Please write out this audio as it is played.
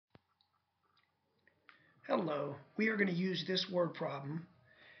Hello, we are going to use this word problem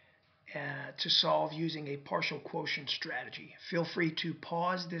to solve using a partial quotient strategy. Feel free to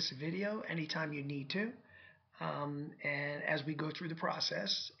pause this video anytime you need to, and as we go through the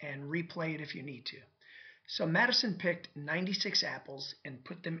process, and replay it if you need to. So Madison picked 96 apples and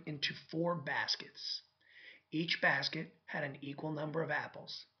put them into 4 baskets. Each basket had an equal number of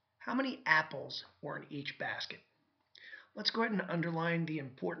apples. How many apples were in each basket? Let's go ahead and underline the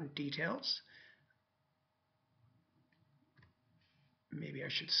important details. Maybe I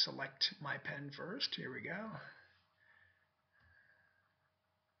should select my pen first. Here we go.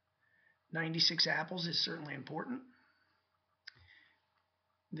 96 apples is certainly important.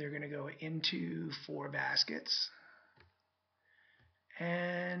 They're going to go into 4 baskets.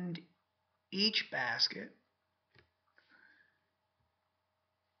 And each basket,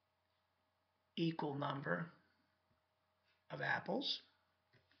 equal number of apples.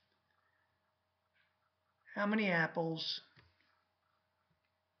 How many apples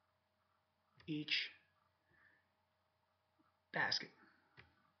each basket?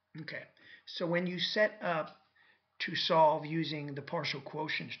 Okay, so when you set up to solve using the partial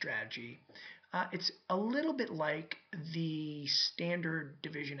quotient strategy, it's a little bit like the standard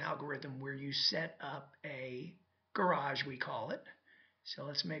division algorithm where you set up a garage, we call it. So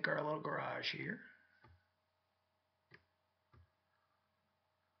let's make our little garage here.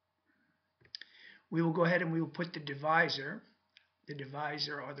 We will go ahead and we will put the divisor. The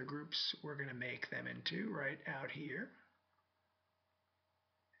divisor are the groups we're going to make them into right out here.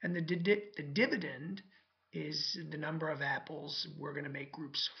 And the dividend is the number of apples we're going to make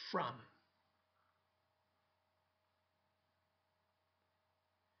groups from.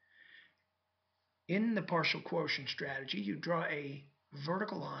 In the partial quotient strategy, you draw a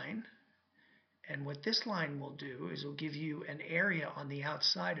vertical line, and what this line will do is it will give you an area on the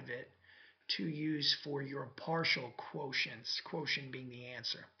outside of it to use for your partial quotients, quotient being the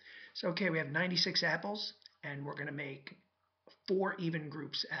answer. So okay, we have 96 apples, and we're going to make 4 even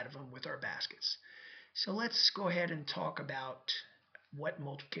groups out of them with our baskets. So let's go ahead and talk about what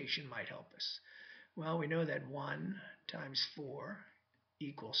multiplication might help us. Well, we know that 1 times 4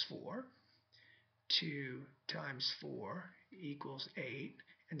 equals 4. 2 times 4 equals 8,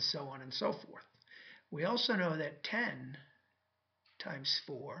 and so on and so forth. We also know that 10 times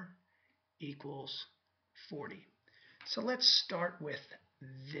 4 equals 40. So let's start with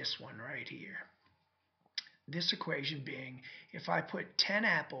this one right here. This equation being, if I put 10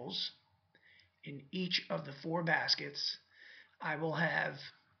 apples in each of the 4 baskets, I will have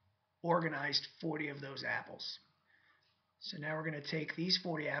organized 40 of those apples. So now we're going to take these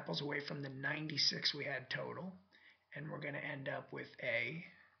 40 apples away from the 96 we had total, and we're going to end up with a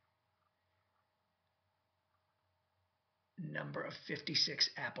number of 56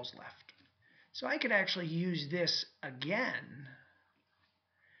 apples left. So I could actually use this again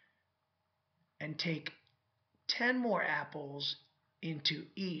and take 10 more apples into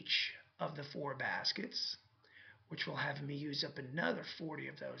each of the 4 baskets, which will have me use up another 40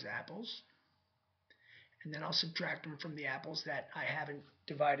 of those apples. And then I'll subtract them from the apples that I haven't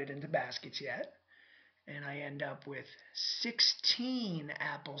divided into baskets yet. And I end up with 16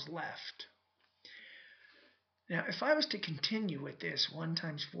 apples left. Now, if I was to continue with this, 1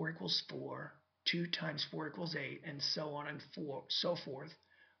 times 4 equals 4, 2 times 4 equals 8, and so on and so forth,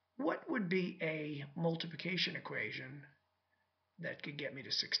 what would be a multiplication equation that could get me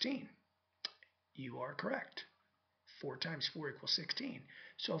to 16? You are correct. 4 times 4 equals 16.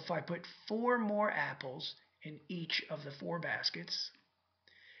 So if I put 4 more apples in each of the 4 baskets,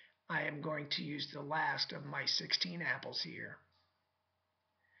 I am going to use the last of my 16 apples here.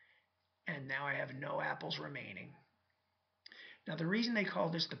 And now I have no apples remaining. Now the reason they call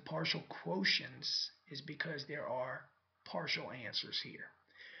this the partial quotients is because there are partial answers here.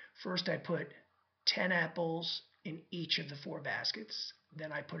 First I put 10 apples in each of the 4 baskets.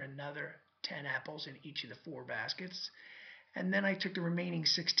 Then I put another 10 apples in each of the 4 baskets. And then I took the remaining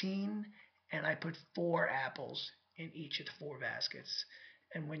 16 and I put 4 apples in each of the 4 baskets.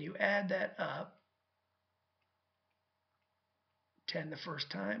 And when you add that up, 10 the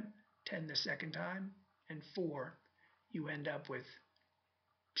first time, 10 the second time, and 4, you end up with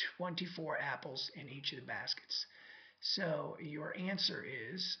 24 apples in each of the baskets. So your answer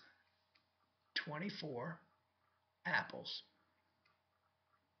is 24 apples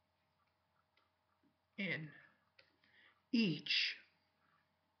in each,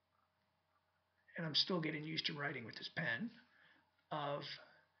 and I'm still getting used to writing with this pen, of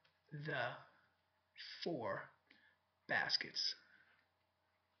the 4 baskets.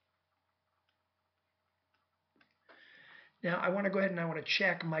 Now I want to go ahead and I want to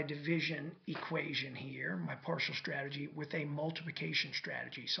check my division equation here, my partial strategy, with a multiplication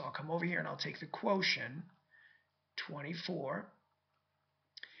strategy. So I'll come over here and I'll take the quotient, 24,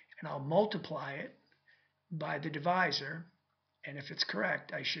 and I'll multiply it by the divisor, and if it's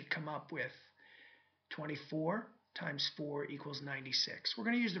correct, I should come up with 24 times 4 equals 96. We're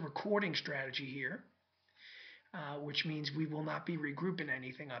going to use the recording strategy here, which means we will not be regrouping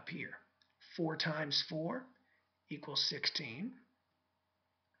anything up here. 4 times 4 equals 16.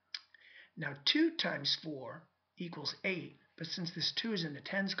 Now 2 times 4 equals 8, but since this 2 is in the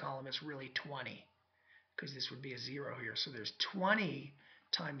tens column, it's really 20, because this would be a 0 here. So there's 20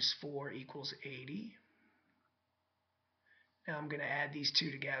 times 4 equals 80. Now I'm going to add these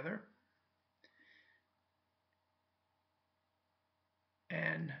two together.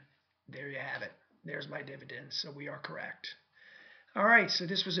 And there you have it. There's my dividend, so we are correct. All right, so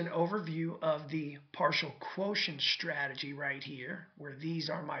this was an overview of the partial quotient strategy right here, where these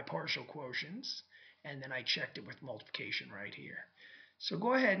are my partial quotients, and then I checked it with multiplication right here. So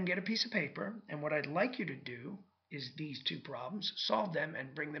go ahead and get a piece of paper, and what I'd like you to do is these two problems, solve them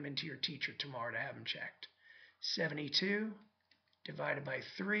and bring them into your teacher tomorrow to have them checked. 72 divided by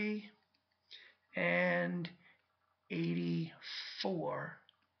 3 and 84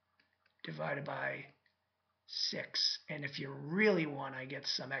 divided by 6. And if you really want to get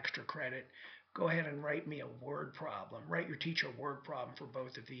some extra credit, go ahead and write me a word problem. Write your teacher a word problem for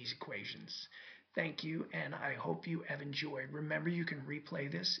both of these equations. Thank you, and I hope you have enjoyed. Remember, you can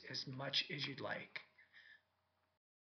replay this as much as you'd like.